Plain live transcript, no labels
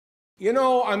You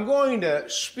know, I'm going to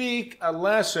speak a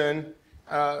lesson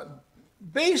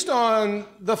based on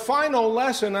the final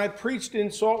lesson I preached in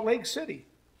Salt Lake City.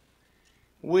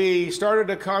 We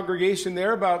started a congregation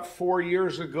there about 4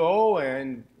 years ago,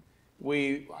 and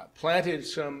we planted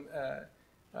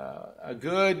a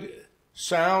good,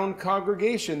 sound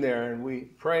congregation there, and we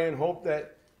pray and hope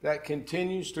that that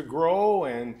continues to grow,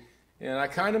 and I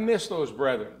kind of miss those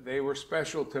brethren. They were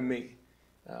special to me.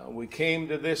 We came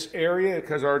to this area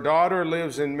because our daughter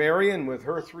lives in Marion with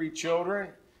her 3 children,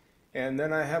 and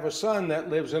then I have a son that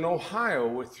lives in Ohio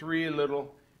with 3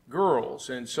 little girls,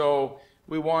 and so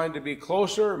we wanted to be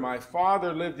closer. My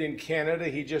father lived in Canada.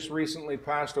 He just recently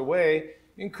passed away,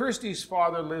 and Christy's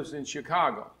father lives in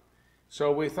Chicago.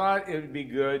 So we thought it would be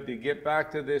good to get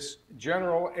back to this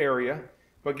general area.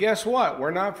 But guess what?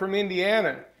 We're not from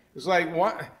Indiana. It's like,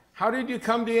 what? How did you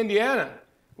come to Indiana?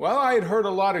 Well, I had heard a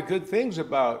lot of good things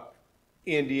about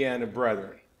Indiana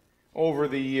brethren over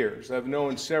the years. I've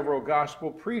known several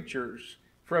gospel preachers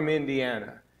from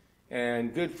Indiana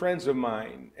and good friends of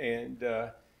mine. And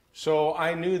so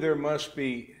I knew there must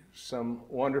be some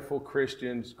wonderful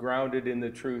Christians grounded in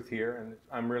the truth here. And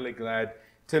I'm really glad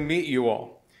to meet you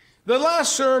all. The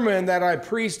last sermon that I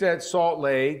preached at Salt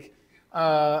Lake,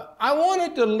 I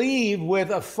wanted to leave with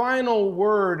a final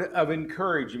word of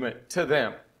encouragement to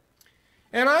them.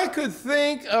 And I could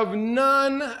think of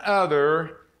none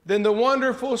other than the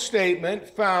wonderful statement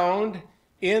found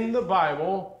in the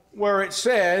Bible where it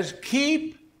says,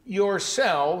 "Keep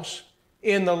yourselves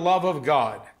in the love of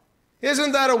God."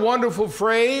 Isn't that a wonderful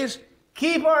phrase?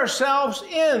 Keep ourselves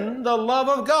in the love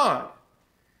of God.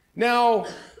 Now,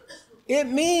 it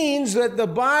means that the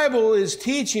Bible is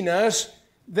teaching us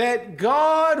that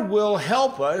God will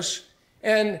help us,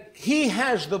 and He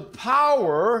has the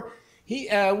power.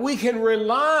 We can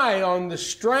rely on the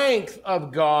strength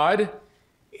of God,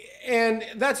 and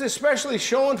that's especially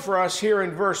shown for us here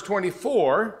in verse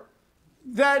 24.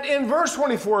 That in verse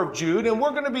 24 of Jude, and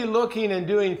we're going to be looking and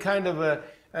doing kind of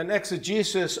an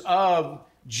exegesis of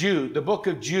Jude, the book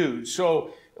of Jude.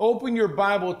 So open your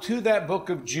Bible to that book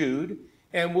of Jude,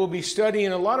 and we'll be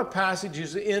studying a lot of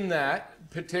passages in that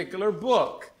particular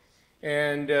book.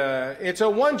 And it's a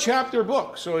 1-chapter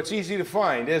book, so it's easy to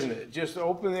find, isn't it? Just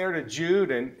open there to Jude,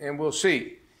 and we'll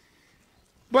see.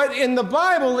 But in the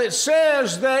Bible, it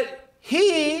says that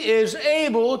He is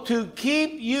able to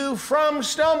keep you from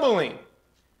stumbling.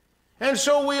 And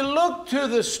so we look to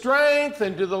the strength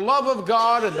and to the love of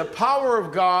God and the power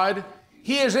of God.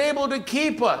 He is able to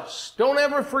keep us. Don't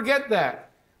ever forget that.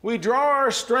 We draw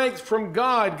our strength from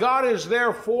God. God is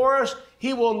there for us.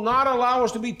 He will not allow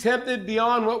us to be tempted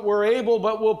beyond what we're able,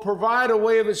 but will provide a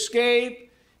way of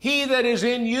escape. He that is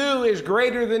in you is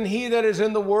greater than he that is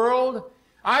in the world.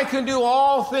 I can do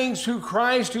all things through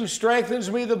Christ who strengthens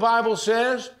me, the Bible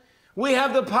says. We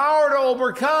have the power to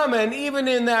overcome, and even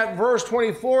in that verse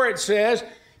 24 it says,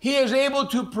 He is able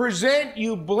to present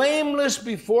you blameless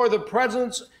before the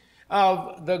presence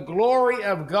of the glory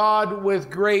of God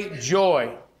with great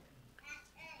joy.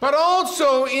 But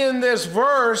also in this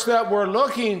verse that we're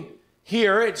looking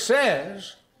here, it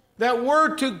says that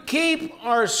we're to keep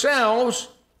ourselves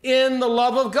in the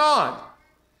love of God.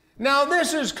 Now,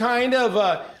 this is kind of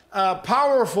a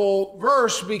powerful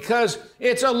verse because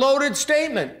it's a loaded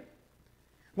statement.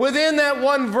 Within that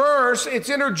one verse,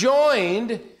 it's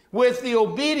interjoined with the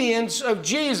obedience of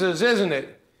Jesus, isn't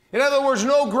it? In other words,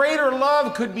 no greater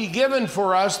love could be given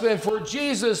for us than for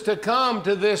Jesus to come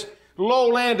to this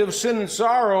lowland of sin and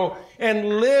sorrow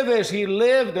and live as He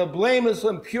lived, a blameless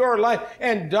and pure life,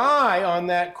 and die on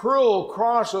that cruel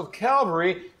cross of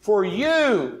Calvary for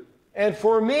you and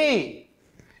for me.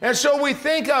 And so we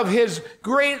think of His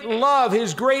great love,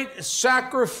 His great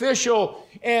sacrificial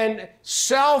and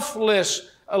selfless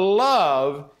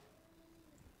love,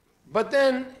 but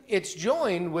then it's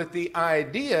joined with the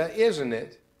idea, isn't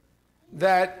it,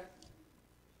 that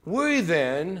we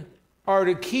then are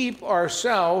to keep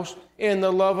ourselves in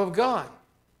the love of God.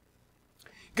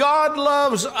 God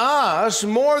loves us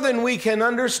more than we can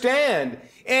understand,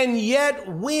 and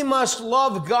yet we must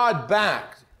love God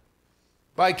back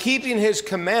by keeping His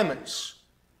commandments,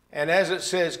 and as it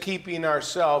says, keeping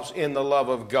ourselves in the love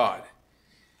of God.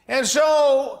 And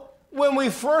so, when we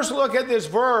first look at this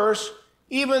verse,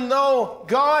 even though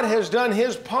God has done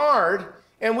His part,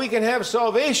 and we can have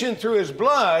salvation through His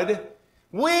blood,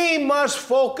 we must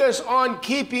focus on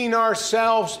keeping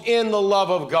ourselves in the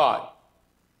love of God.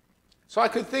 So I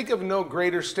could think of no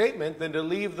greater statement than to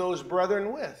leave those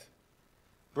brethren with.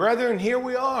 Brethren, here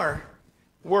we are.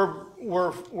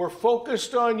 We're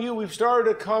focused on you. We've started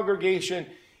a congregation.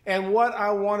 And what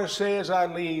I want to say as I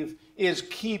leave is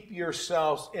keep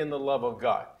yourselves in the love of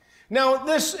God. Now,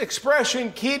 this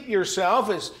expression, keep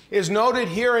yourself, is noted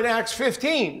here in Acts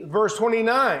 15, verse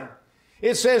 29.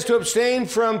 It says to abstain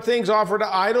from things offered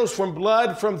to idols, from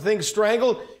blood, from things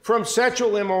strangled, from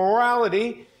sexual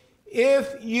immorality.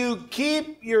 If you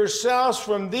keep yourselves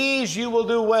from these, you will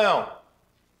do well.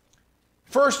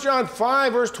 1 John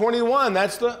 5, verse 21,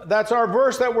 that's our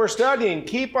verse that we're studying.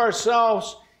 Keep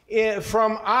ourselves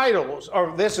from idols.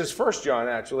 Or this is 1 John,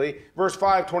 actually, verse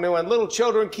 5, 21. Little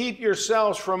children, keep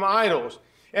yourselves from idols.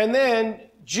 And then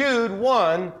Jude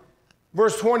 1,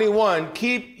 verse 21,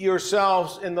 keep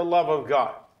yourselves in the love of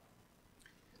God.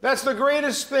 That's the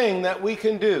greatest thing that we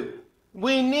can do.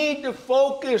 We need to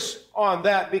focus on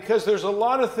that because there's a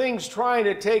lot of things trying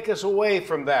to take us away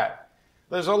from that.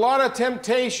 There's a lot of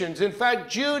temptations. In fact,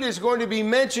 Jude is going to be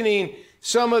mentioning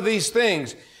some of these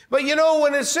things. But you know,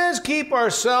 when it says keep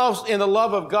ourselves in the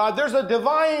love of God, there's a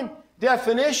divine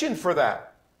definition for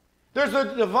that. There's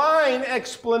a divine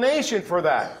explanation for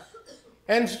that.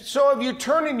 And so if you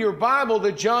turn in your Bible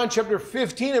to John chapter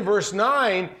 15 and verse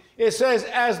 9, it says,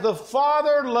 as the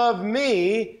Father loved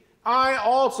me, I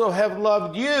also have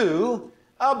loved you.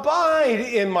 Abide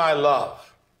in my love.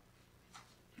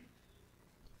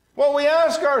 Well, we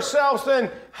ask ourselves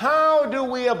then, how do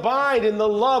we abide in the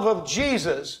love of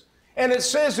Jesus? And it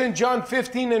says in John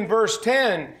 15 and verse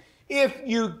 10, if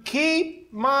you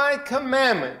keep my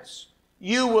commandments,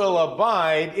 you will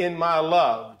abide in my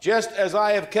love, just as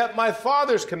I have kept my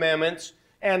Father's commandments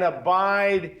and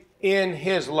abide in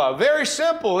his love. Very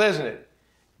simple, isn't it?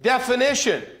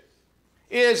 Definition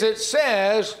is it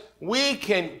says we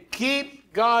can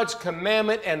keep God's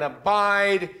commandment and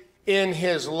abide in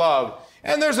his love.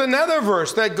 And there's another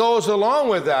verse that goes along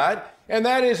with that, and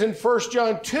that is in 1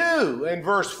 John 2 and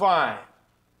verse 5.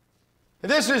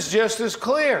 This is just as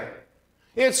clear.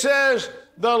 It says,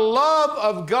 the love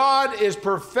of God is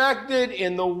perfected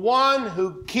in the one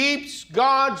who keeps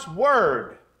God's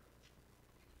word.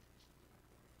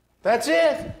 That's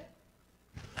it.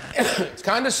 It's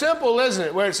kind of simple, isn't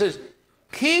it? Where it says,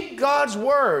 keep God's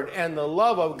word and the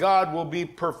love of God will be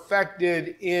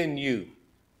perfected in you.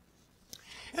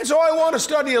 And so I want to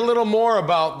study a little more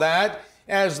about that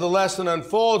as the lesson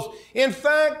unfolds. In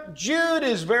fact, Jude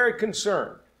is very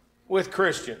concerned with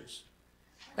Christians.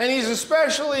 And he's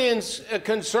especially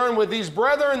concerned with these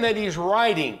brethren that he's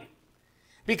writing.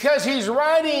 Because he's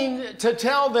writing to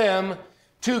tell them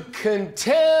to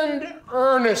contend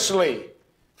earnestly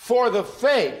for the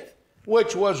faith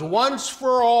which was once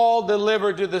for all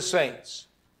delivered to the saints.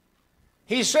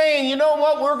 He's saying, you know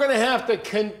what, we're going to have to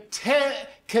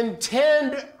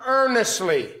contend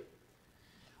earnestly.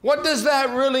 What does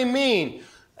that really mean?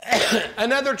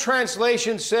 Another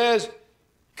translation says,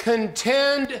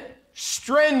 contend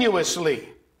strenuously.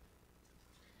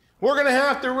 We're going to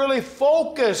have to really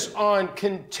focus on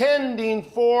contending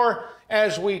for,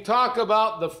 as we talk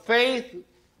about the faith.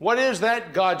 What is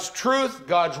that? God's truth,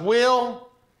 God's will,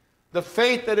 the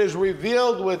faith that is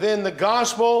revealed within the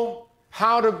gospel,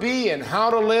 how to be and how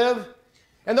to live.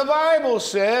 And the Bible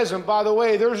says, and by the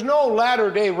way, there's no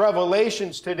latter-day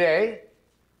revelations today.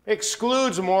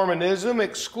 Excludes Mormonism,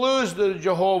 excludes the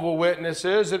Jehovah's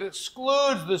Witnesses, it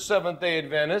excludes the Seventh-day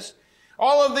Adventists.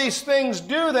 All of these things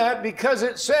do that because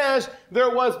it says there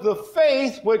was the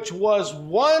faith which was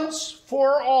once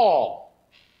for all,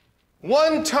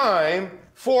 one time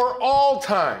for all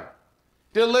time,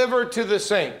 delivered to the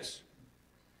saints.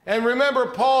 And remember,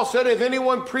 Paul said, if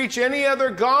anyone preach any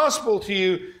other gospel to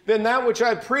you than that which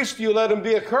I preached to you, let him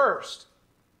be accursed.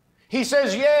 He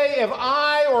says, yea, if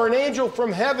I or an angel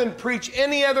from heaven preach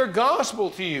any other gospel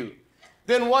to you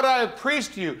than what I have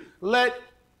preached to you, let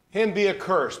him be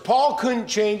accursed. Paul couldn't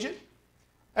change it.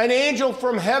 An angel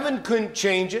from heaven couldn't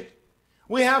change it.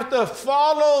 We have to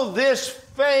follow this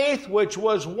faith which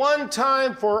was one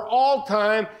time for all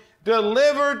time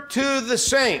delivered to the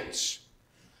saints.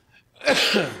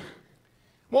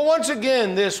 Well, once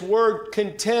again, this word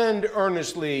contend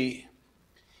earnestly,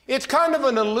 it's kind of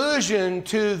an allusion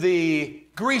to the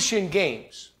Grecian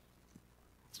games.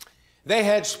 They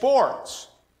had sports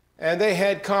and they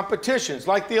had competitions,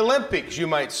 like the Olympics, you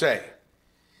might say.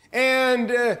 And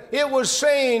it was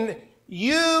saying,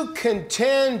 you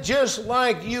contend just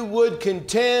like you would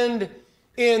contend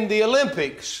in the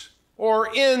Olympics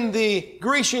or in the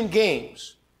Grecian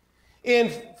games.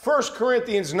 In 1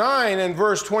 Corinthians 9 and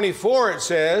verse 24, it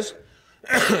says,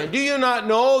 do you not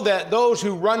know that those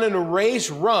who run in a race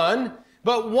run,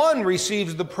 but one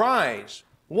receives the prize?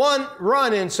 One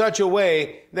run in such a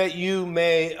way that you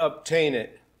may obtain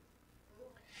it.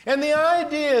 And the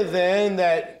idea then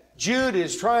that Jude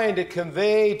is trying to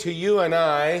convey to you and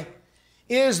I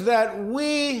is that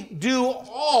we do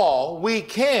all we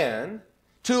can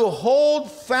to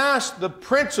hold fast the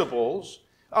principles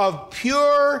of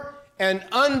pure and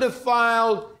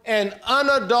undefiled and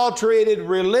unadulterated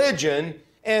religion,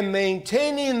 and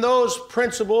maintaining those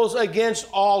principles against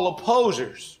all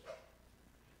opposers.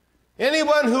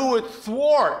 Anyone who would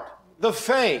thwart the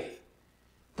faith,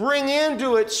 bring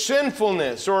into it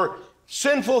sinfulness or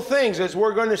sinful things, as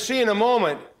we're going to see in a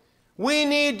moment, we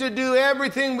need to do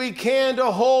everything we can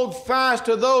to hold fast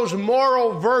to those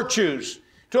moral virtues,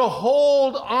 to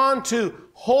hold on to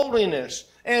holiness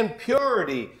and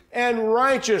purity and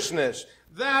righteousness.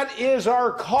 That is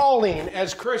our calling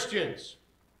as Christians.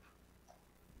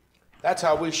 That's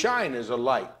how we shine as a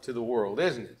light to the world,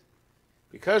 isn't it?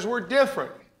 Because we're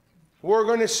different. We're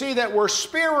going to see that we're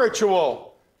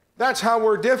spiritual. That's how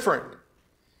we're different.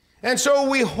 And so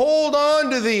we hold on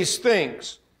to these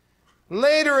things.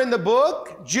 Later in the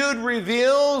book, Jude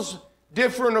reveals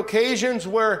different occasions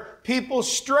where people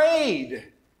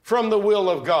strayed from the will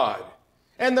of God.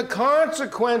 And the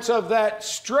consequence of that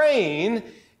straying,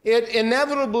 it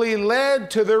inevitably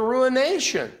led to their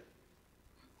ruination.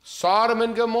 Sodom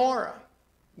and Gomorrah,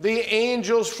 the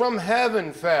angels from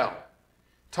heaven fell.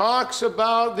 Talks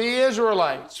about the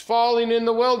Israelites falling in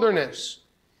the wilderness.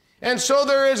 And so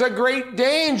there is a great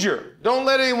danger. Don't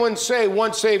let anyone say,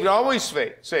 once saved, always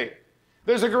saved.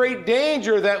 There's a great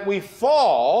danger that we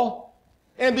fall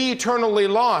and be eternally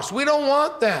lost. We don't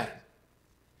want that.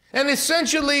 And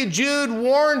essentially, Jude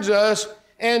warns us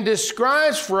and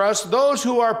describes for us those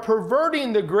who are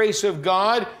perverting the grace of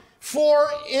God for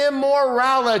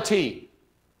immorality.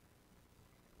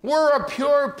 We're a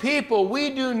pure people.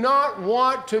 We do not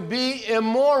want to be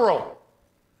immoral.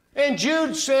 And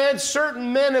Jude said,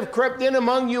 certain men have crept in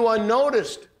among you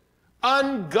unnoticed,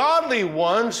 ungodly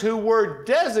ones who were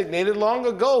designated long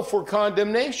ago for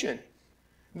condemnation.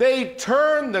 They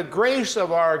turned the grace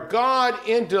of our God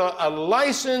into a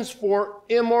license for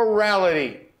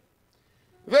immorality.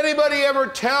 If anybody ever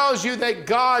tells you that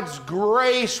God's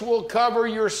grace will cover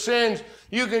your sins,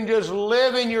 you can just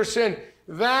live in your sin,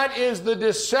 that is the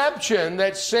deception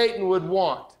that Satan would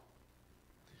want.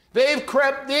 They've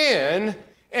crept in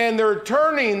and they're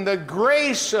turning the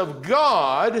grace of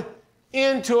God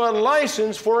into a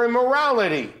license for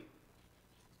immorality.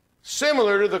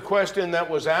 Similar to the question that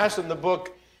was asked in the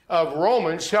book of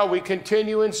Romans, shall we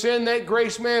continue in sin that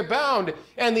grace may abound?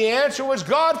 And the answer was,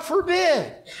 God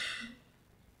forbid.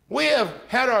 We have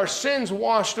had our sins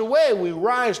washed away. We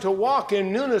rise to walk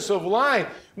in newness of life.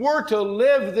 We're to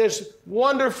live this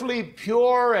wonderfully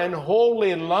pure and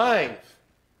holy life.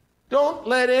 Don't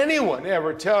let anyone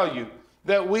ever tell you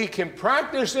that we can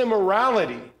practice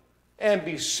immorality and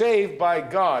be saved by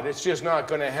God. It's just not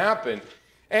going to happen.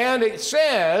 And it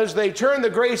says they turn the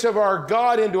grace of our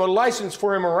God into a license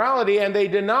for immorality, and they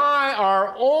deny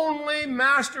our only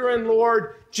Master and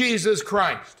Lord, Jesus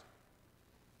Christ.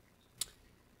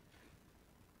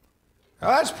 Now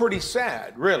that's pretty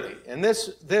sad, really. And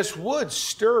this would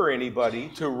stir anybody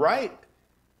to write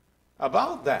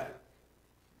about that.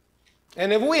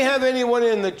 And if we have anyone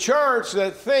in the church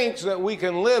that thinks that we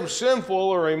can live sinful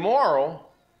or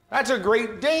immoral, that's a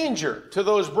great danger to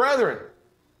those brethren.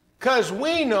 Because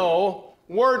we know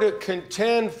we're to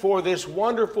contend for this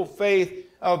wonderful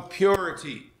faith of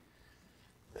purity.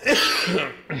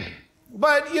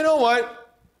 But you know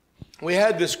what? We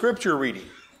had the scripture reading.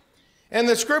 And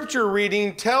the scripture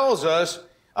reading tells us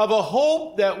of a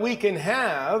hope that we can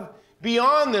have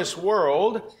beyond this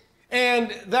world,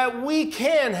 and that we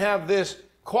can have this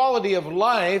quality of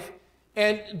life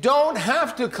and don't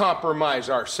have to compromise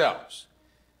ourselves.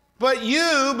 But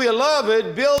you,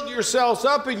 beloved, build yourselves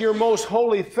up in your most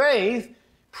holy faith,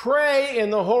 pray in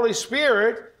the Holy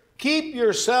Spirit, keep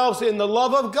yourselves in the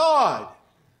love of God,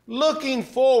 looking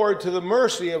forward to the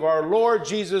mercy of our Lord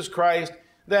Jesus Christ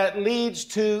that leads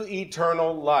to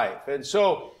eternal life. And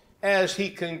so, as he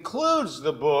concludes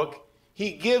the book,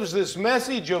 he gives this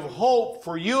message of hope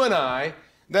for you and I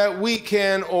that we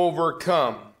can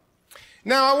overcome.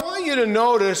 Now, I want you to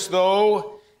notice,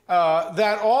 though,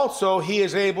 that also he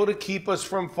is able to keep us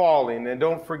from falling. And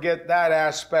don't forget that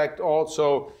aspect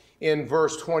also in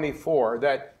verse 24,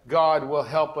 that God will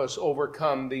help us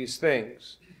overcome these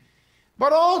things.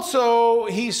 But also,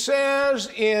 he says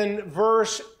in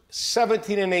verse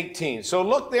 17 and 18. So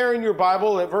look there in your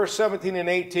Bible at verse 17 and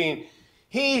 18.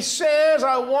 He says,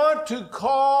 I want to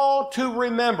call to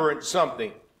remembrance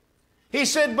something. He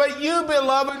said, but you,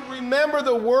 beloved, remember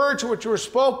the words which were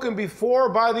spoken before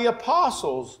by the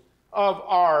apostles of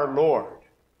our Lord.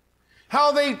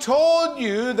 How they told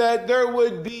you that there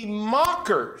would be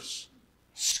mockers,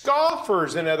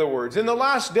 scoffers, in other words, in the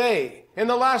last day, in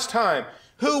the last time,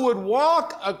 who would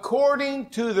walk according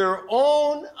to their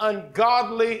own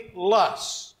ungodly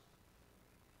lusts.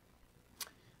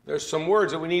 There's some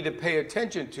words that we need to pay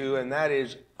attention to, and that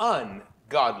is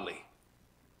ungodly.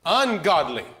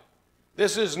 Ungodly.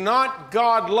 This is not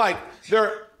God-like.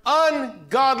 They're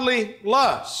ungodly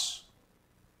lusts.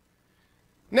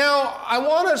 Now, I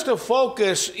want us to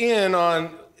focus in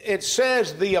on, it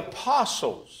says the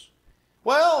apostles.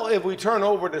 Well, if we turn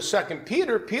over to 2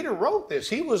 Peter, Peter wrote this.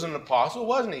 He was an apostle,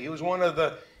 wasn't he? He was one of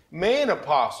the main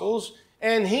apostles.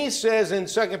 And he says in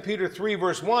 2 Peter 3,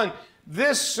 verse 1,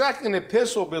 "This second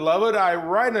epistle, beloved, I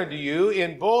write unto you,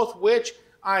 in both which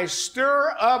I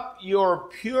stir up your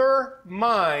pure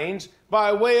minds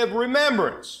by way of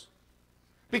remembrance."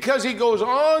 Because he goes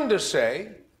on to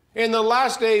say, in the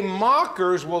last day,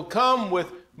 mockers will come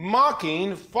with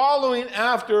mocking, following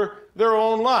after their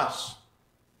own lusts.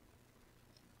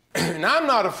 And I'm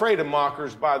not afraid of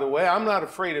mockers, by the way. I'm not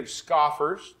afraid of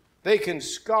scoffers. They can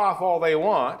scoff all they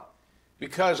want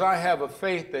because I have a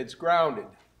faith that's grounded.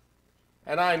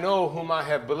 And I know whom I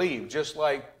have believed, just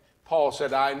like Paul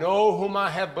said, I know whom I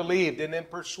have believed and am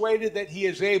persuaded that he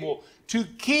is able to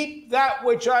keep that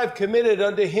which I've committed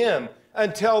unto him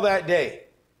until that day.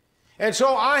 And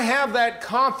so I have that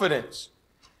confidence.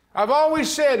 I've always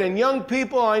said, and young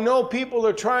people, I know people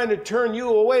are trying to turn you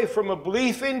away from a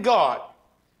belief in God.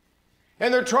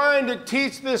 And they're trying to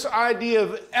teach this idea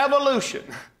of evolution.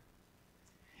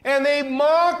 And they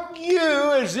mock you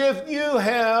as if you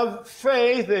have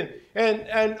faith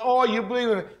and all you believe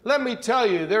in. Let me tell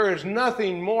you, there is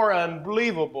nothing more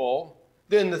unbelievable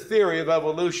than the theory of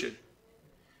evolution.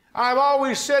 I've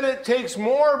always said it takes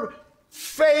more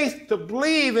faith to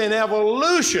believe in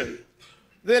evolution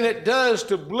than it does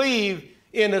to believe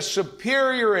in a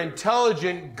superior,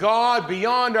 intelligent God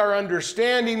beyond our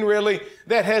understanding, really,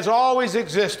 that has always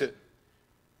existed.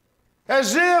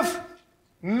 As if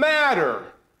matter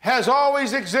has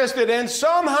always existed and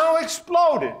somehow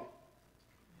exploded.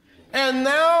 And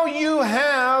now you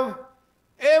have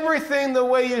everything the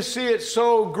way you see it,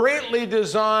 so greatly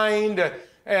designed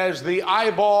as the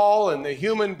eyeball and the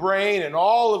human brain and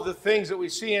all of the things that we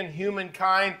see in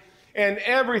humankind, and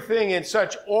everything in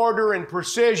such order and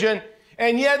precision.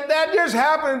 And yet that just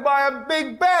happened by a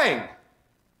big bang.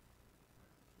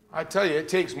 I tell you, it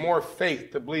takes more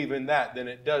faith to believe in that than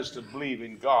it does to believe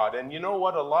in God. And you know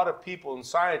what? A lot of people and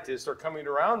scientists are coming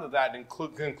around to that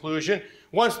conclusion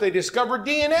once they discover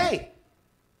DNA.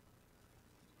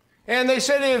 And they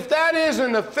said, if that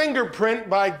isn't a fingerprint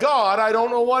by God, I don't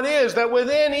know what is. That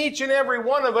within each and every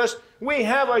one of us, we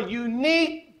have a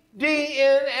unique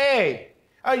DNA,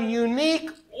 a unique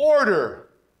order.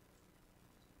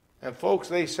 And folks,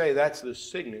 they say that's the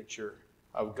signature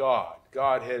of God.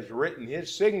 God has written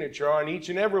his signature on each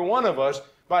and every one of us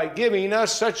by giving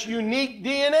us such unique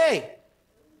DNA.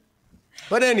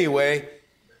 But anyway,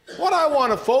 what I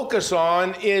want to focus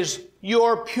on is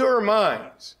your pure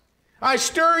minds. I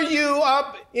stir you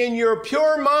up in your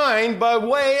pure mind by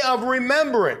way of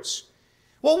remembrance.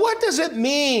 Well, what does it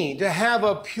mean to have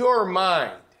a pure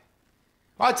mind?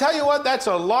 I'll tell you what, that's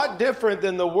a lot different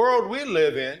than the world we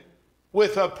live in,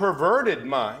 with a perverted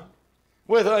mind,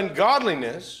 with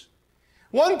ungodliness.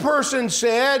 One person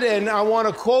said, and I want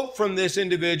to quote from this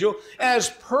individual, as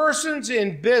persons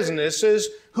in businesses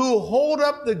who hold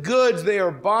up the goods they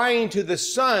are buying to the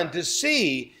sun to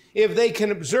see if they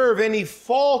can observe any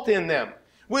fault in them.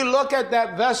 We look at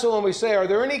that vessel and we say, are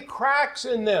there any cracks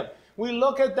in them? We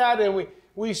look at that and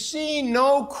we see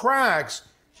no cracks.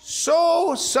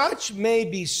 So such may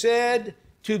be said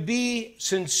to be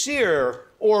sincere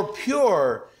or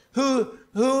pure, who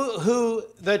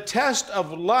the test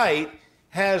of light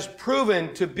has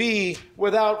proven to be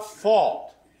without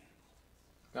fault.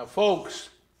 Now, folks,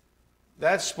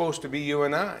 that's supposed to be you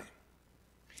and I.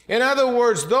 In other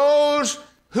words, those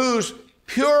whose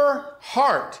pure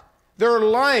heart, their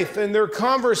life and their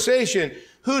conversation,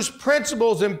 whose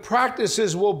principles and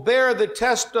practices will bear the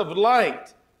test of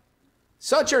light,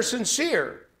 such are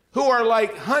sincere, who are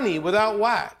like honey without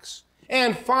wax,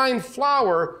 and fine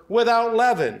flour without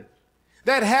leaven,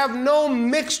 that have no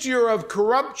mixture of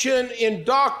corruption in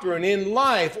doctrine, in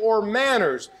life, or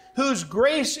manners, whose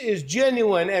grace is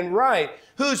genuine and right,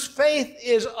 whose faith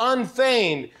is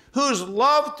unfeigned, whose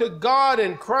love to God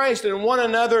and Christ and one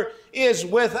another is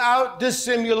without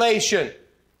dissimulation.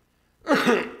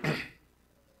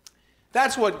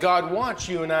 That's what God wants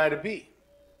you and I to be.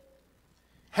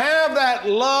 Have that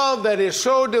love that is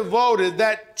so devoted,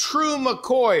 that true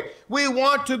McCoy. We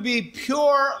want to be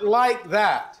pure like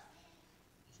that.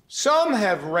 Some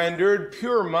have rendered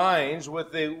pure minds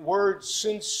with the word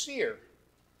sincere.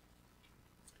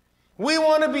 We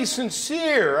want to be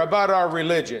sincere about our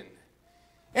religion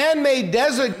and may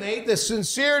designate the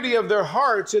sincerity of their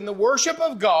hearts in the worship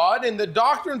of God, in the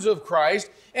doctrines of Christ,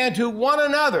 and to one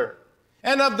another,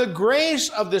 and of the grace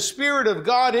of the Spirit of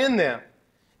God in them,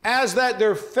 as that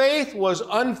their faith was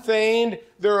unfeigned,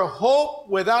 their hope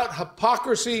without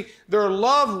hypocrisy, their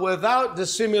love without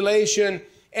dissimulation,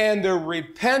 and their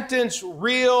repentance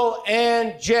real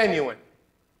and genuine.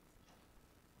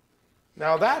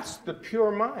 Now that's the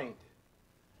pure mind.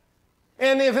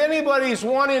 And if anybody's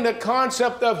wanting a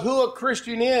concept of who a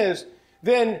Christian is,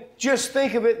 then just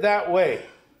think of it that way.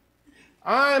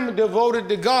 I'm devoted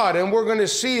to God, and we're going to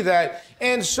see that.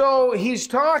 And so he's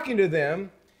talking to them,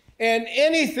 and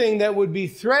anything that would be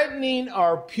threatening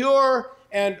our pure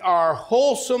and our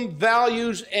wholesome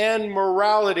values and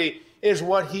morality is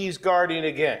what he's guarding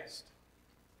against.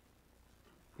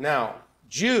 Now,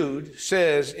 Jude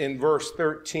says in verse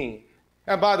 13,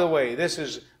 and by the way, this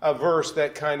is a verse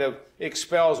that kind of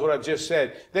expels what I've just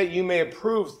said, that you may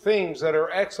approve things that are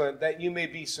excellent, that you may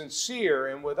be sincere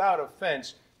and without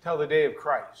offense till the day of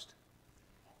Christ.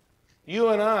 You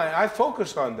and I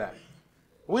focus on that.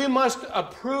 We must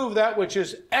approve that which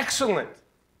is excellent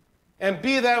and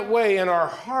be that way in our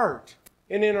heart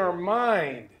and in our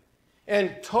mind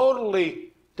and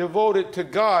totally devoted to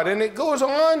God. And it goes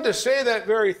on to say that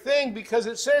very thing because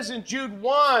it says in Jude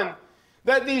 1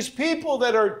 that these people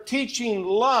that are teaching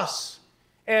lust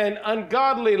and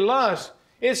ungodly lust,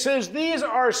 it says these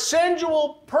are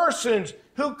sensual persons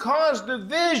who cause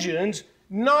divisions,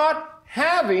 not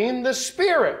having the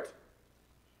Spirit.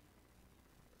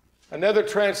 Another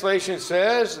translation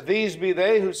says, these be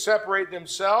they who separate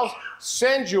themselves,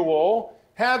 sensual,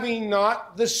 having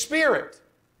not the Spirit.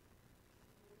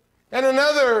 And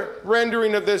another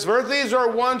rendering of this verse, these are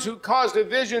ones who cause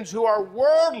divisions, who are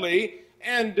worldly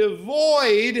and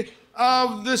devoid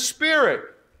of the Spirit.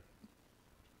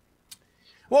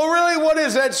 Well, really, what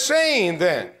is that saying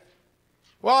then?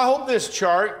 Well, I hope this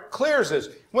chart clears this.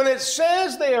 When it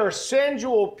says they are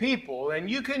sensual people, and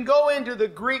you can go into the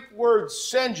Greek word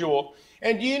sensual,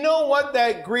 and do you know what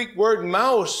that Greek word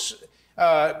mouse,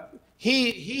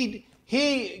 he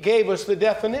gave us the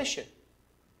definition.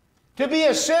 To be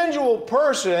a sensual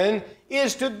person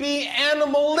is to be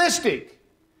animalistic.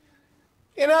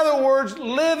 In other words,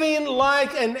 living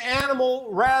like an animal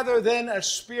rather than a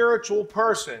spiritual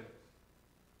person.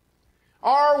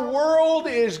 Our world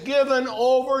is given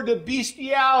over to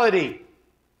bestiality,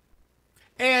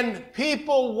 and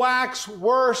people wax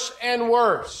worse and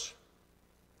worse.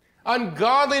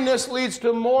 Ungodliness leads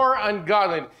to more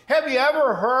ungodliness. Have you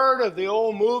ever heard of the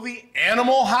old movie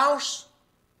Animal House?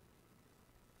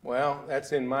 Well,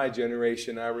 that's in my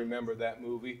generation. I remember that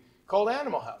movie called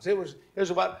Animal House. It was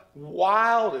about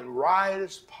wild and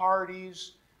riotous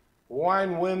parties,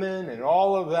 wine women, and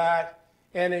all of that.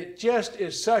 And it just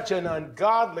is such an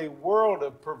ungodly world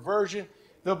of perversion.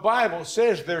 The Bible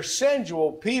says they're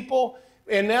sensual people.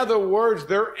 In other words,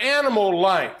 they're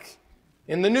animal-like.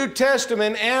 In the New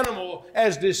Testament, animal,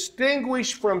 as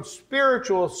distinguished from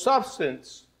spiritual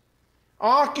substance,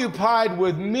 occupied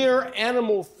with mere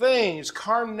animal things,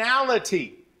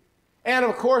 carnality. And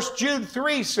of course, Jude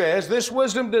 3 says, this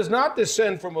wisdom does not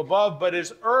descend from above, but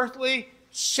is earthly,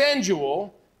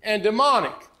 sensual, and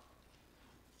demonic.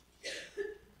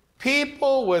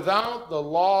 People without the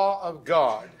law of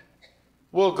God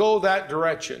will go that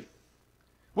direction.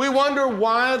 We wonder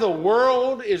why the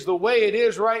world is the way it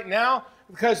is right now,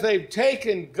 because they've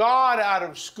taken God out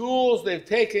of schools, they've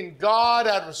taken God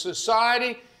out of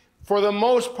society. For the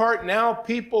most part now,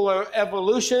 people are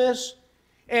evolutionists.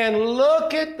 And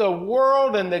look at the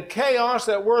world and the chaos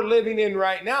that we're living in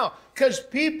right now, because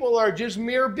people are just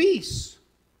mere beasts.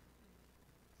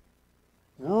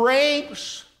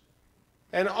 Rapes,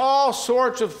 and all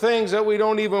sorts of things that we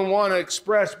don't even want to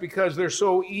express because they're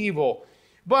so evil.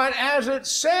 But as it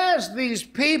says, these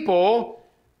people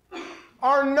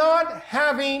are not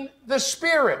having the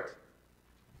Spirit.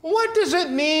 What does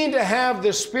it mean to have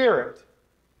the Spirit?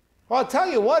 Well, I'll tell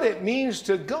you what it means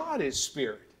to God is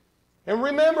Spirit. And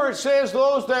remember, it says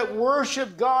those that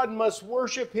worship God must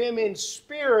worship Him in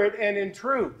spirit and in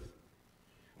truth.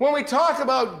 When we talk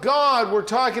about God, we're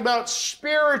talking about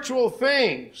spiritual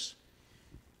things.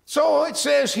 So it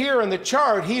says here in the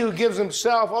chart, he who gives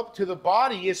himself up to the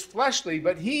body is fleshly,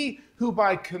 but he who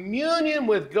by communion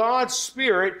with God's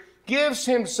Spirit gives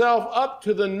himself up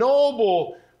to the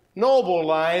noble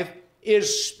life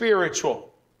is spiritual.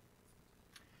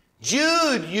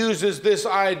 Jude uses this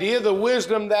idea, the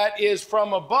wisdom that is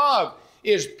from above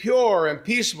is pure and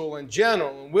peaceable and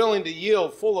gentle and willing to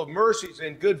yield, full of mercies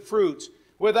and good fruits,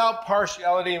 without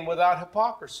partiality and without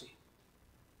hypocrisy.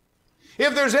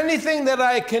 If there's anything that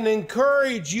I can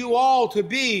encourage you all to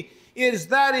be,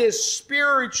 that is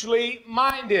spiritually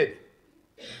minded.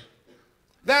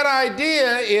 That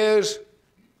idea is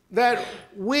that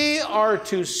we are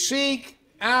to seek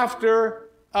after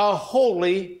a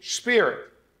Holy Spirit.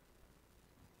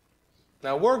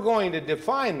 Now, we're going to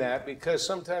define that because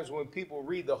sometimes when people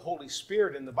read the Holy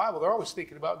Spirit in the Bible, they're always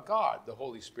thinking about God, the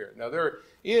Holy Spirit. Now, there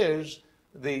is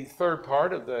the third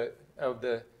part of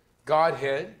the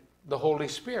Godhead, the Holy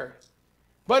Spirit.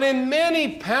 But in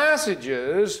many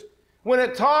passages, when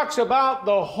it talks about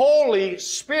the Holy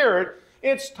Spirit,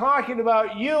 it's talking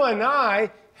about you and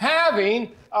I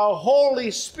having a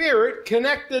Holy Spirit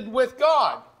connected with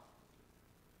God.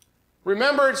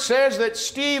 Remember, it says that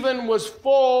Stephen was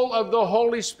full of the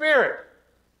Holy Spirit.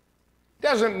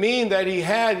 Doesn't mean that he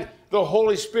had the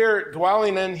Holy Spirit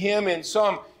dwelling in him in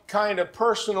some kind of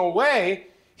personal way.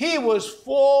 He was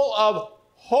full of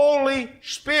Holy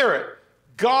Spirit,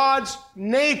 God's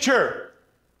nature,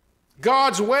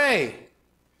 God's way.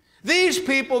 These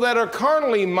people that are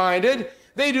carnally minded,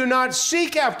 they do not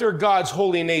seek after God's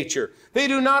holy nature. They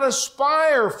do not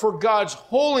aspire for God's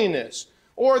holiness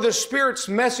or the Spirit's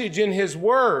message in His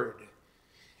Word.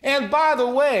 And by the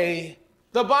way,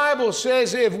 the Bible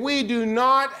says if we do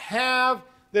not have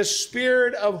the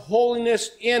Spirit of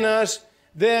holiness in us,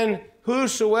 then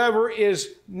whosoever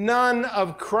is none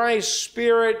of Christ's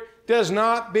Spirit does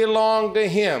not belong to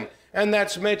Him. And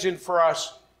that's mentioned for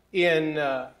us in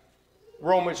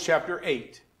Romans chapter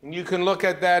 8. And you can look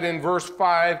at that in verse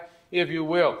 5, if you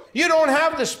will. You don't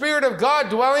have the Spirit of God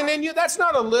dwelling in you. That's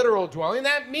not a literal dwelling.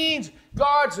 That means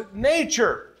God's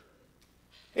nature.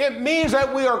 It means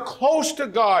that we are close to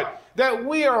God, that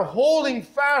we are holding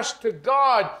fast to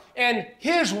God and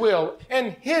His will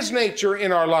and His nature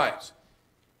in our lives.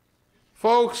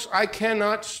 Folks, I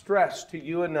cannot stress to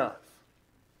you enough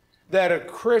that a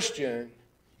Christian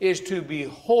is to be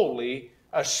wholly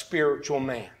a spiritual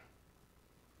man.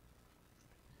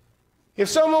 If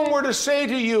someone were to say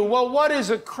to you, well, what is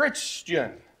a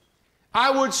Christian? I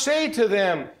would say to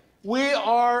them, we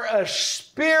are a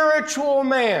spiritual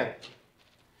man.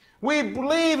 We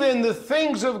believe in the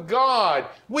things of God.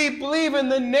 We believe in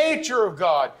the nature of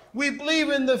God. We believe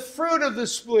in the fruit of the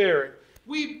Spirit.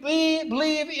 We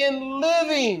believe in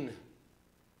living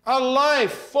a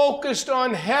life focused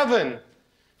on heaven,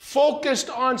 focused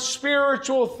on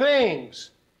spiritual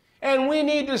things. And we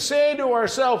need to say to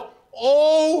ourselves,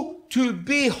 oh, to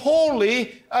be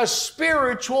wholly a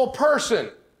spiritual person.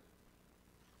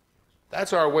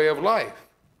 That's our way of life.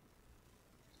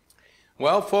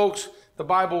 Well, folks, the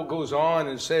Bible goes on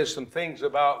and says some things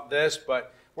about this,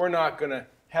 but we're not going to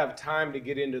have time to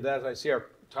get into that. As I see, our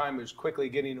time is quickly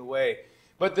getting away.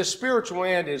 But the spiritual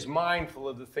man is mindful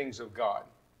of the things of God.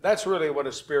 That's really what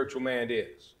a spiritual man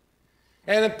is.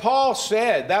 And Paul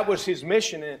said that was his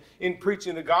mission in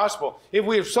preaching the gospel. If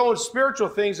we have sown spiritual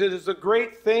things, it is a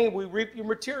great thing. We reap your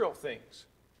material things.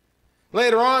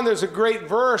 Later on, there's a great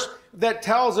verse that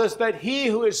tells us that he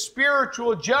who is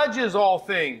spiritual judges all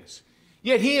things.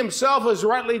 Yet he himself is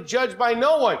rightly judged by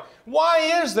no one.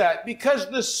 Why is that? Because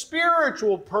the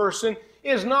spiritual person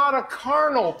is not a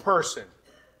carnal person.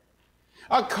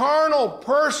 A carnal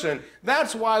person,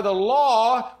 that's why the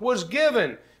law was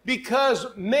given. Because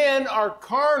men are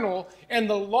carnal, and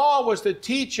the law was to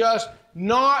teach us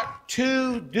not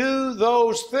to do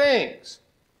those things.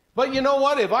 But you know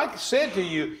what? If I said to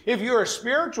you, if you're a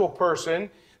spiritual person,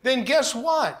 then guess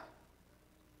what?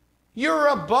 You're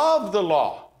above the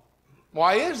law.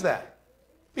 Why is that?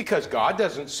 Because God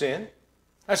doesn't sin.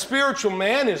 A spiritual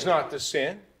man is not to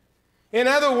sin. In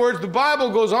other words, the Bible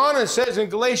goes on and says in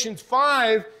Galatians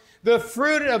 5, the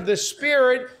fruit of the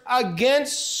Spirit,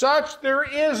 against such there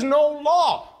is no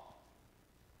law.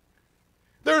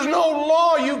 There's no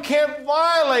law. You can't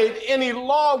violate any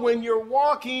law when you're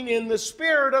walking in the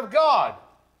Spirit of God.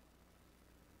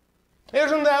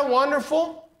 Isn't that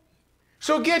wonderful?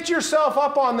 So get yourself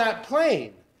up on that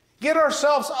plane. Get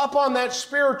ourselves up on that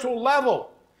spiritual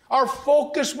level. Our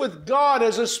focus with God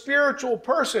as a spiritual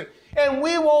person. And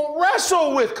we won't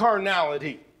wrestle with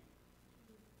carnality.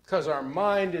 Because our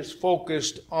mind is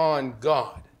focused on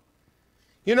God.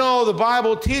 You know, the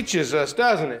Bible teaches us,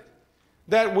 doesn't it,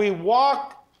 that we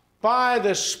walk by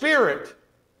the Spirit,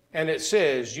 and it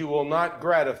says, you will not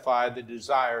gratify the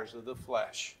desires of the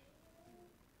flesh.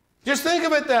 Just think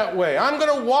of it that way. I'm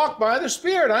going to walk by the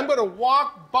Spirit. I'm going to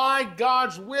walk by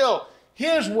God's will.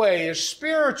 His way is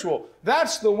spiritual.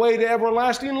 That's the way to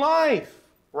everlasting life,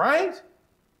 right?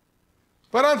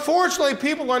 But unfortunately,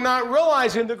 people are not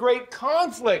realizing the great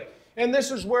conflict. And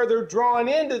this is where they're drawn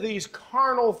into these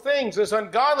carnal things, this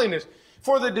ungodliness.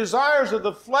 For the desires of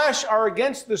the flesh are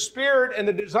against the Spirit, and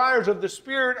the desires of the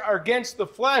Spirit are against the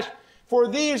flesh. For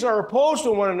these are opposed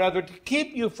to one another to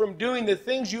keep you from doing the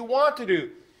things you want to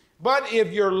do. But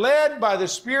if you're led by the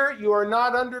Spirit, you are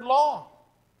not under law.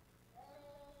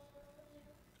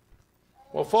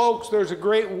 Well, folks, there's a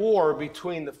great war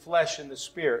between the flesh and the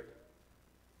Spirit.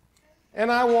 And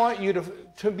I want you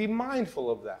to be mindful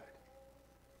of that.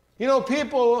 You know,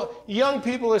 people, young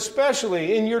people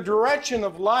especially, in your direction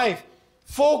of life,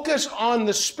 focus on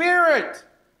the Spirit.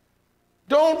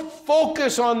 Don't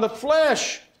focus on the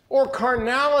flesh or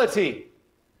carnality.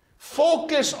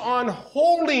 Focus on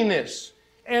holiness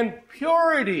and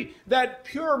purity, that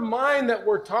pure mind that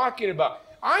we're talking about.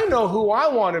 I know who I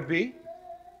want to be.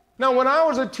 Now, when I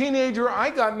was a teenager,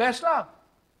 I got messed up.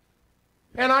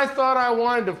 And I thought I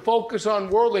wanted to focus on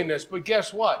worldliness, but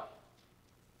guess what?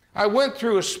 I went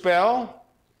through a spell,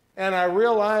 and I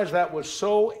realized that was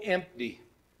so empty.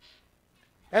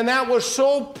 And that was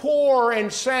so poor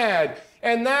and sad.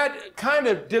 And that kind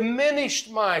of diminished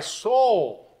my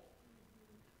soul.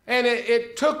 And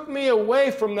it took me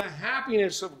away from the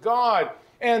happiness of God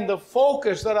and the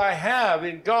focus that I have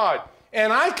in God.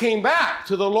 And I came back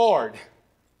to the Lord.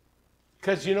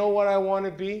 Because you know what I want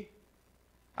to be?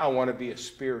 I want to be a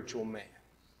spiritual man.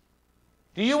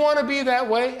 Do you want to be that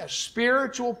way, a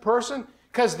spiritual person?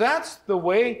 Because that's the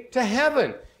way to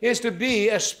heaven, is to be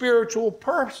a spiritual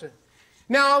person.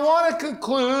 Now, I want to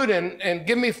conclude, and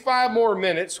give me 5 more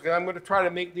minutes, because I'm going to try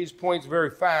to make these points very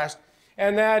fast,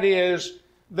 and that is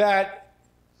that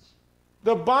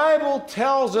the Bible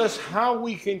tells us how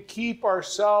we can keep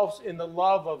ourselves in the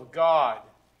love of God.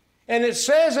 And it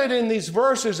says it in these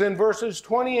verses, in verses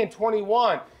 20 and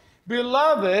 21.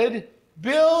 Beloved,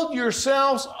 build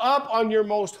yourselves up on your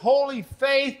most holy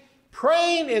faith,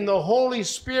 praying in the Holy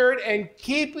Spirit and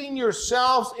keeping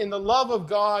yourselves in the love of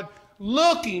God,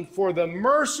 looking for the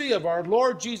mercy of our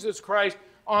Lord Jesus Christ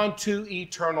unto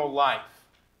eternal life.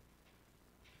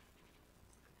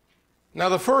 Now,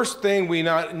 the first thing we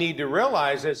need to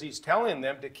realize as he's telling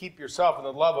them to keep yourself in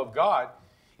the love of God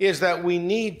is that we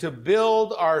need to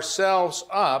build ourselves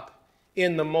up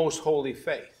in the most holy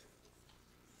faith.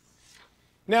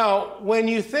 Now, when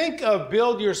you think of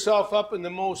build yourself up in the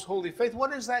most holy faith,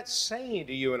 what is that saying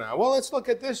to you and I? Well, let's look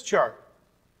at this chart.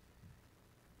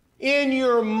 In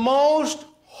your most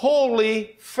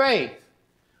holy faith.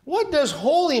 What does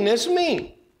holiness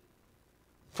mean?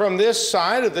 From this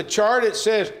side of the chart, it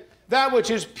says, that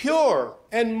which is pure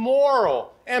and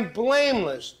moral and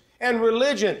blameless and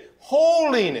religion,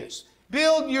 holiness.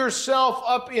 Build yourself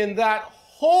up in that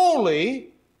holy.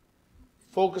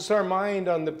 Focus our mind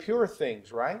on the pure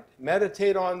things, right?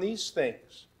 Meditate on these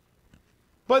things.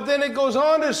 But then it goes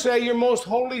on to say your most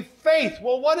holy faith.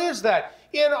 Well, what is that?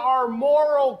 In our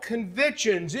moral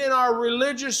convictions, in our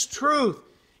religious truth,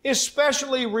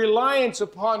 especially reliance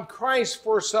upon Christ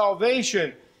for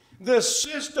salvation, the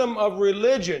system of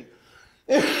religion,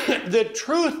 the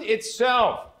truth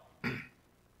itself.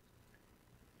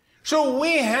 So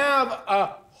we have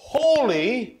a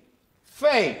holy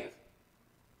faith.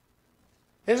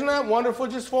 Isn't that wonderful?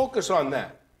 Just focus on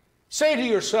that. Say to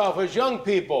yourself as young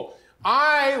people,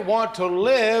 I want to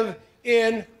live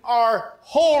in our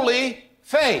holy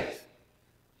faith.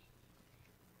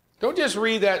 Don't just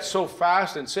read that so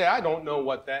fast and say, I don't know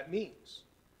what that means.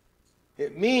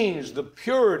 It means the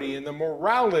purity and the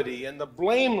morality and the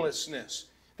blamelessness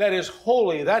that is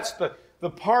holy. That's the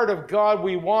part of God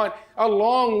we want,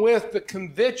 along with the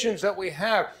convictions that we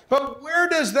have. But where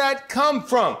does that come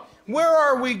from? Where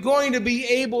are we going to be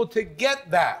able to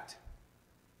get that?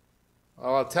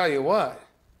 Well, I'll tell you what.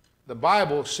 The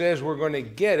Bible says we're going to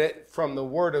get it from the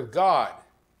Word of God.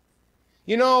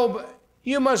 You know,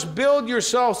 you must build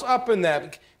yourselves up in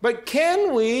that. But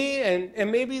can we,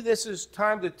 and maybe this is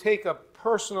time to take a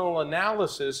personal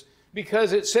analysis,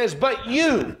 because it says, but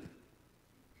you.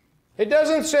 It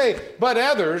doesn't say, but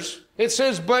others. It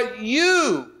says, but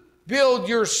you build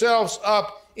yourselves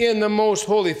up in the most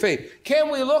holy faith. Can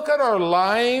we look at our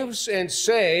lives and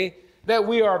say that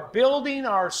we are building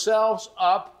ourselves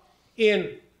up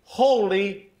in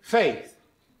holy faith?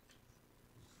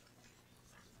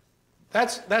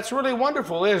 That's really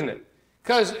wonderful, isn't it?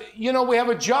 Because, you know, we have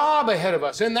a job ahead of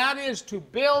us, and that is to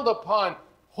build upon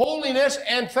holiness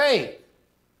and faith.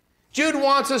 Jude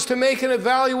wants us to make an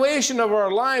evaluation of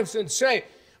our lives and say,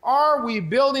 are we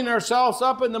building ourselves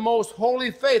up in the most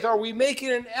holy faith? Are we making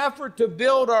an effort to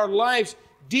build our lives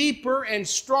deeper and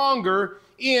stronger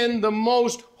in the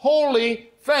most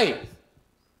holy faith?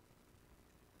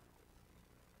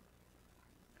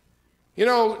 You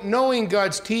know, knowing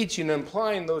God's teaching and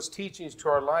applying those teachings to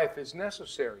our life is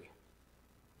necessary.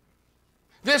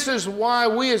 This is why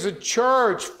we as a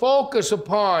church focus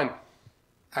upon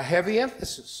a heavy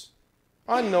emphasis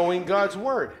on knowing God's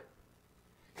Word.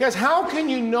 Because how can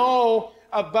you know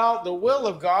about the will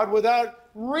of God without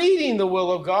reading the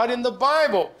will of God in the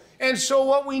Bible? And so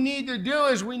what we need to do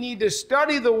is we need to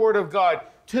study the Word of God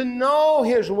to know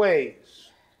His ways.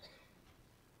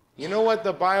 You know what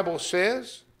the Bible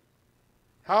says?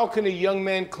 How can a young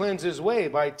man cleanse his way?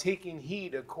 By taking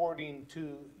heed according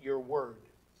to your word.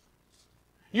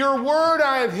 Your word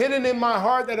I have hidden in my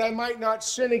heart that I might not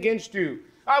sin against you.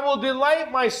 I will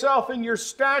delight myself in your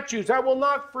statutes. I will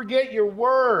not forget your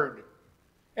word.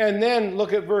 And then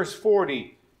look at verse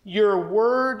 40. Your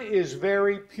word is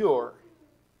very pure.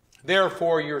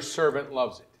 Therefore your servant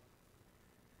loves it.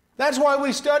 That's why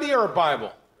we study our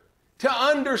Bible. To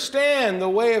understand the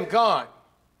way of God.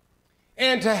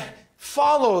 And to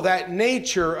follow that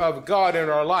nature of God in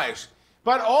our lives.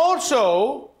 But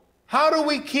also, how do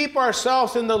we keep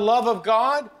ourselves in the love of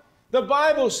God? The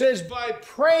Bible says by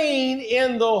praying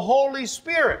in the Holy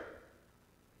Spirit.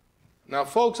 Now,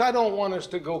 folks, I don't want us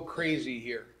to go crazy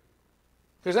here.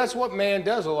 Because that's what man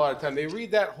does a lot of time. They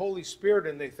read that Holy Spirit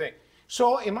and they think,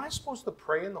 so am I supposed to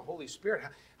pray in the Holy Spirit?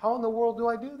 How in the world do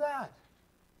I do that?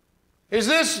 Is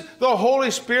this the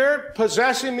Holy Spirit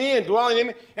possessing me and dwelling in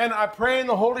me, and I pray in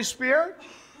the Holy Spirit?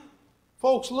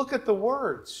 Folks, look at the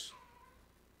words.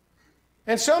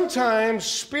 And sometimes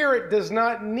Spirit does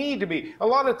not need to be. A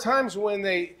lot of times when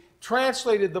they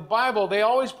translated the Bible, they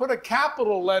always put a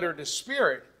capital letter to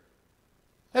Spirit.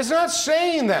 It's not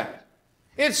saying that.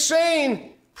 It's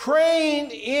saying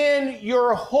praying in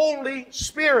your Holy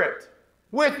Spirit,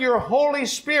 with your Holy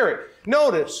Spirit.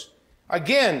 Notice,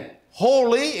 again,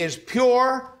 holy is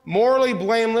pure, morally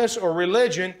blameless, or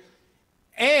religion.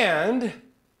 And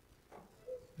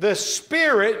the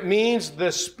Spirit means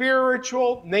the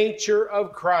spiritual nature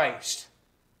of Christ.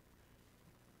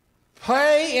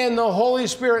 Pray in the Holy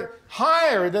Spirit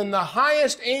higher than the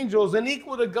highest angels and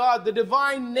equal to God, the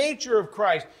divine nature of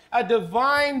Christ, a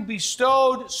divine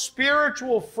bestowed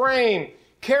spiritual frame,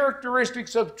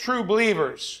 characteristics of true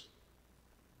believers.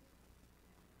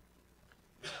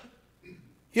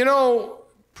 You know,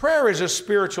 prayer is a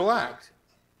spiritual act.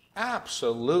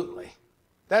 Absolutely.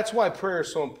 That's why prayer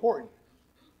is so important.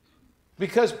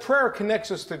 Because prayer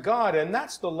connects us to God, and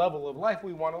that's the level of life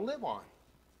we want to live on.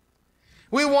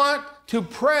 We want to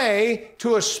pray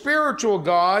to a spiritual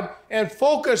God and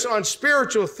focus on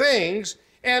spiritual things,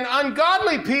 and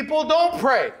ungodly people don't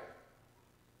pray.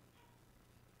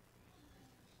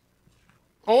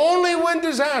 Only when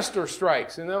disaster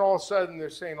strikes, and then all of a sudden they're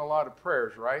saying a lot of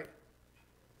prayers, right?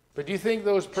 But do you think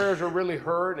those prayers are really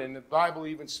heard? And the Bible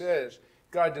even says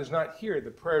God does not hear the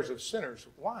prayers of sinners.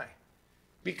 Why?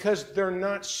 Because they're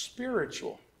not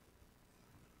spiritual.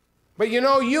 But you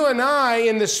know, you and I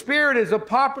in the Spirit is a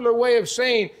popular way of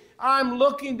saying, I'm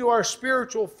looking to our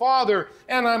spiritual Father,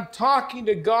 and I'm talking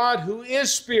to God who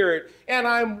is Spirit, and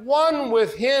I'm one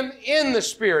with Him in the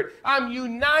Spirit. I'm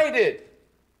united.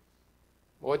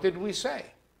 What did we say?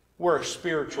 We're a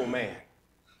spiritual man.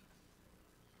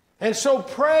 And so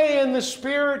pray in the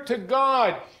Spirit to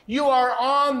God. You are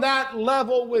on that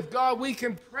level with God. We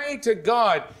can pray to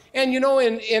God. And you know,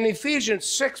 in Ephesians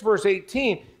 6, verse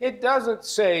 18, it doesn't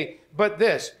say, but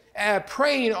this,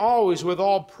 praying always with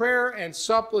all prayer and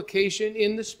supplication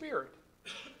in the Spirit.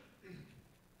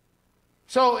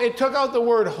 So it took out the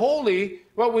word holy,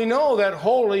 but we know that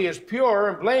holy is pure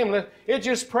and blameless. It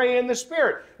just pray in the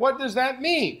Spirit. What does that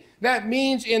mean? That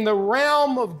means in the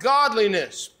realm of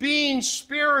godliness, being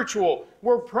spiritual,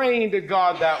 we're praying to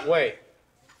God that way.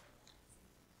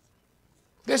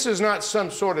 This is not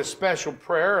some sort of special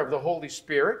prayer of the Holy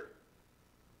Spirit.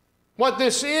 What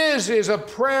this is a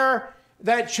prayer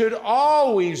that should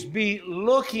always be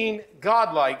looking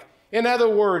godlike. In other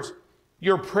words,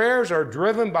 your prayers are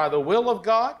driven by the will of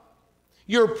God.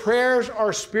 Your prayers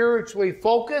are spiritually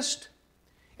focused.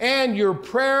 And your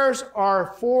prayers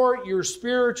are for your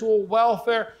spiritual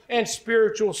welfare and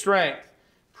spiritual strength.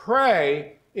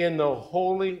 Pray in the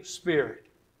Holy Spirit.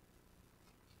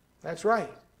 That's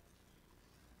right.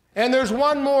 And there's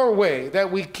one more way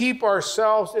that we keep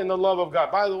ourselves in the love of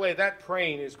God. By the way, that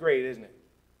praying is great, isn't it?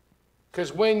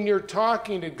 Because when you're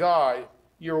talking to God,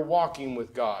 you're walking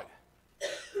with God.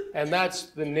 And that's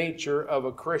the nature of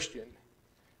a Christian.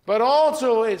 But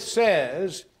also it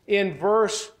says in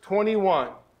verse 21,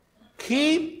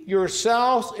 keep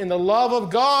yourselves in the love of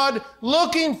God,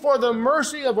 looking for the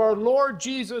mercy of our Lord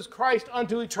Jesus Christ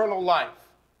unto eternal life.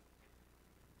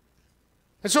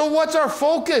 And so what's our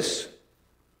focus?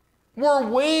 We're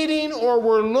waiting or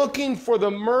we're looking for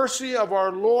the mercy of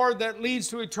our Lord that leads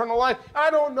to eternal life. I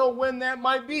don't know when that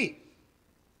might be.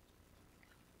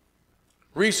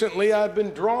 Recently, I've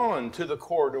been drawn to the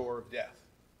corridor of death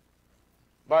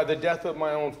by the death of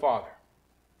my own father.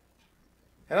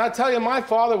 And I tell you, my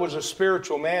father was a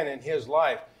spiritual man in his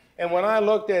life. And when I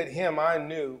looked at him, I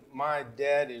knew my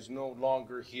dad is no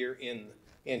longer here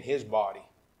in his body.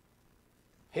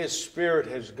 His spirit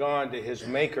has gone to his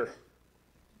maker.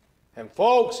 And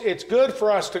folks, it's good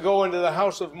for us to go into the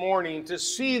house of mourning to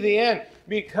see the end,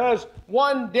 because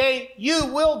one day you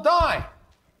will die.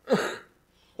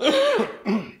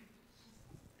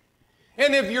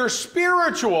 And if you're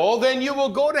spiritual, then you will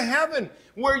go to heaven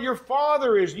where your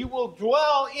Father is. You will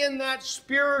dwell in that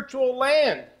spiritual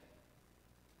land.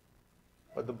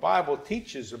 But the Bible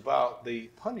teaches about the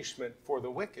punishment for the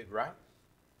wicked, right?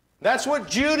 That's what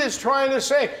Jude is trying to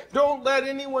say. Don't let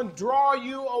anyone draw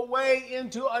you away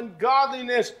into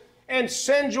ungodliness and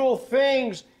sensual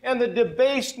things and the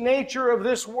debased nature of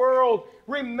this world.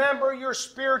 Remember your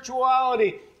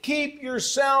spirituality. Keep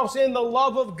yourselves in the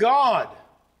love of God.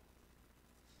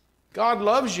 God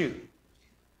loves you.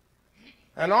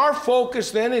 And our focus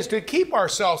then is to keep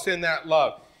ourselves in that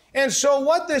love. And so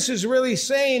what this is really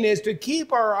saying is to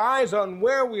keep our eyes on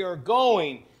where we are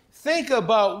going. Think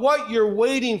about what you're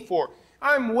waiting for.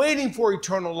 I'm waiting for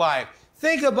eternal life.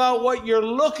 Think about what you're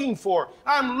looking for.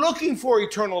 I'm looking for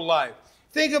eternal life.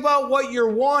 Think about what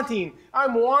you're wanting.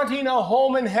 I'm wanting a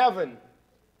home in heaven.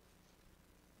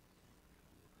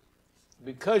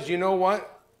 Because you know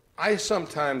what? I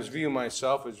sometimes view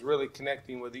myself as really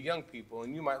connecting with the young people,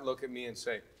 and you might look at me and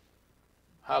say,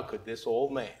 how could this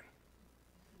old man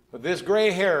with this gray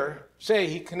hair say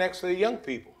he connects to the young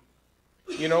people?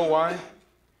 You know why?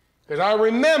 Because I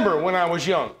remember when I was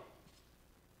young,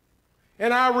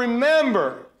 and I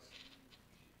remember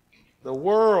the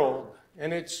world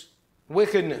and its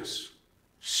wickedness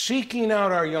seeking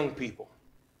out our young people.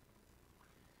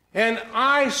 And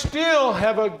I still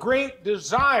have a great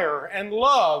desire and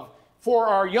love for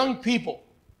our young people.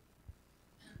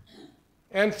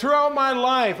 And throughout my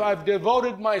life, I've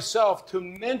devoted myself to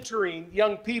mentoring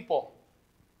young people.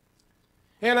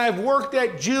 And I've worked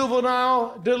at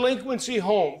juvenile delinquency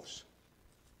homes.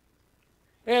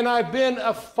 And I've been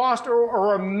a foster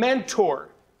or a mentor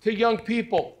to young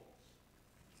people,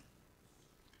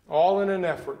 all in an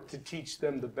effort to teach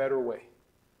them the better way.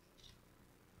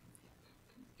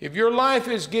 If your life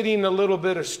is getting a little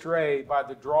bit astray by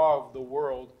the draw of the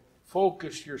world,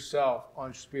 focus yourself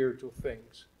on spiritual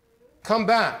things. Come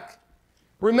back.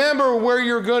 Remember where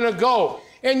you're going to go.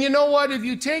 And you know what? If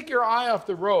you take your eye off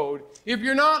the road, if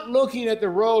you're not looking at the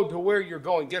road to where you're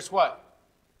going, guess what?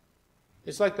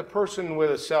 It's like the person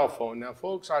with a cell phone. Now,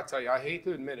 folks, I tell you, I hate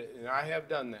to admit it, and I have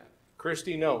done that.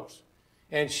 Christy knows.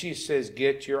 And she says,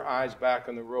 get your eyes back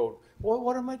on the road. Well,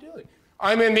 what am I doing?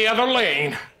 I'm in the other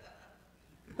lane.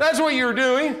 That's what you're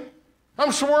doing.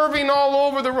 I'm swerving all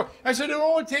over the road. I said, it'll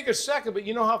only take a second, but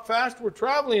you know how fast we're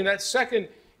traveling? That second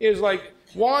is like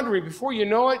wandering. Before you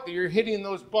know it, you're hitting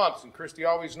those bumps. And Christy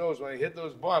always knows when I hit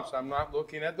those bumps, I'm not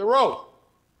looking at the road.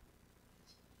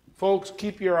 Folks,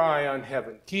 keep your eye on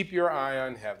heaven. Keep your eye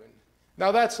on heaven.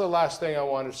 Now, that's the last thing I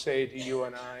want to say to you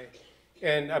and I.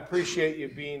 And I appreciate you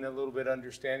being a little bit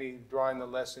understanding, drawing the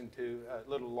lesson to a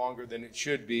little longer than it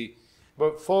should be.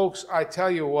 But folks, I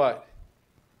tell you what,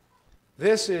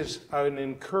 this is an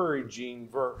encouraging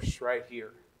verse right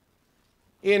here.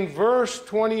 In verse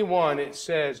 21, it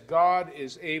says, God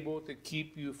is able to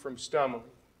keep you from stumbling.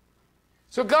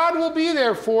 So God will be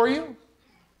there for you.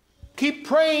 Keep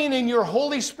praying in your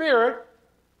Holy Spirit.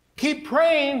 Keep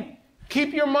praying.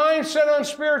 Keep your mind set on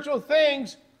spiritual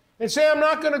things. And say, I'm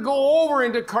not going to go over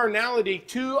into carnality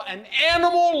to an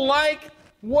animal-like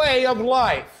way of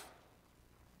life.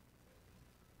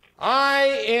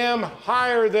 I am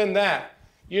higher than that.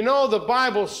 You know, the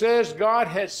Bible says God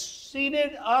has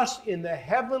seated us in the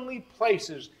heavenly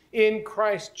places in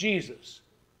Christ Jesus.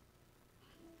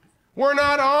 We're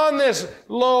not on this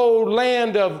low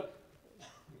land of,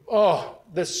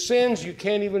 the sins you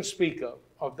can't even speak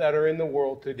of that are in the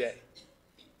world today.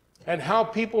 And how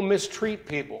people mistreat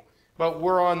people. But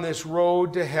we're on this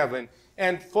road to heaven.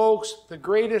 And folks, the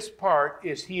greatest part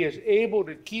is He is able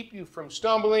to keep you from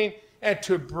stumbling and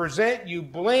to present you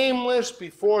blameless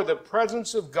before the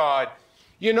presence of God.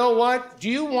 You know what? Do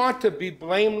you want to be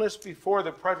blameless before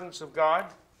the presence of God?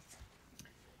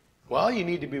 Well, you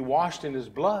need to be washed in His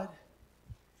blood.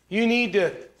 You need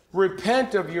to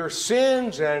repent of your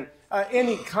sins and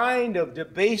any kind of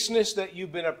debaseness that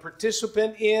you've been a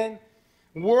participant in.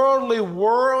 Worldly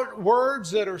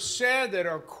words that are said that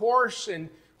are coarse and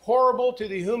horrible to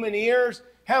the human ears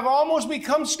have almost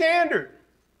become standard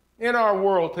in our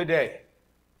world today.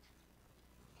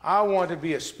 I want to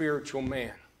be a spiritual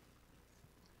man.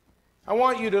 I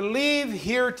want you to leave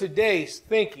here today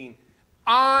thinking,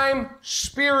 I'm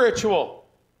spiritual.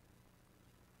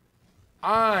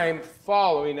 I'm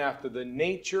following after the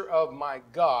nature of my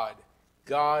God.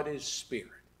 God is spirit.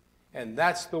 And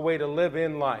that's the way to live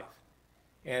in life.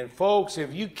 And folks,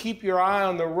 if you keep your eye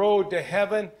on the road to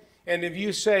heaven, and if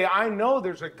you say, I know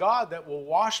there's a God that will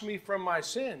wash me from my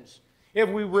sins, if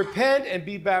we repent and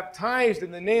be baptized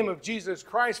in the name of Jesus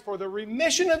Christ for the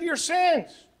remission of your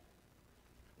sins,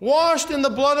 washed in the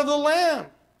blood of the Lamb.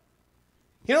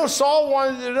 You know, Saul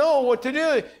wanted to know what to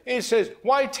do. And he says,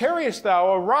 why tarriest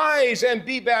thou? Arise and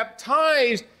be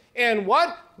baptized, and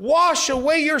what? Wash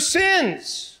away your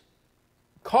sins.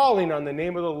 Calling on the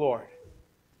name of the Lord.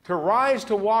 To rise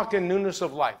to walk in newness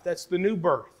of life. That's the new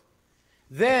birth.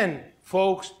 Then,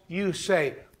 folks, you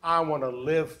say, I want to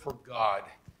live for God.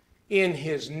 In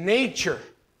His nature,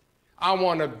 I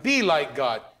want to be like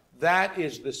God. That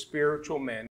is the spiritual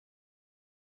man.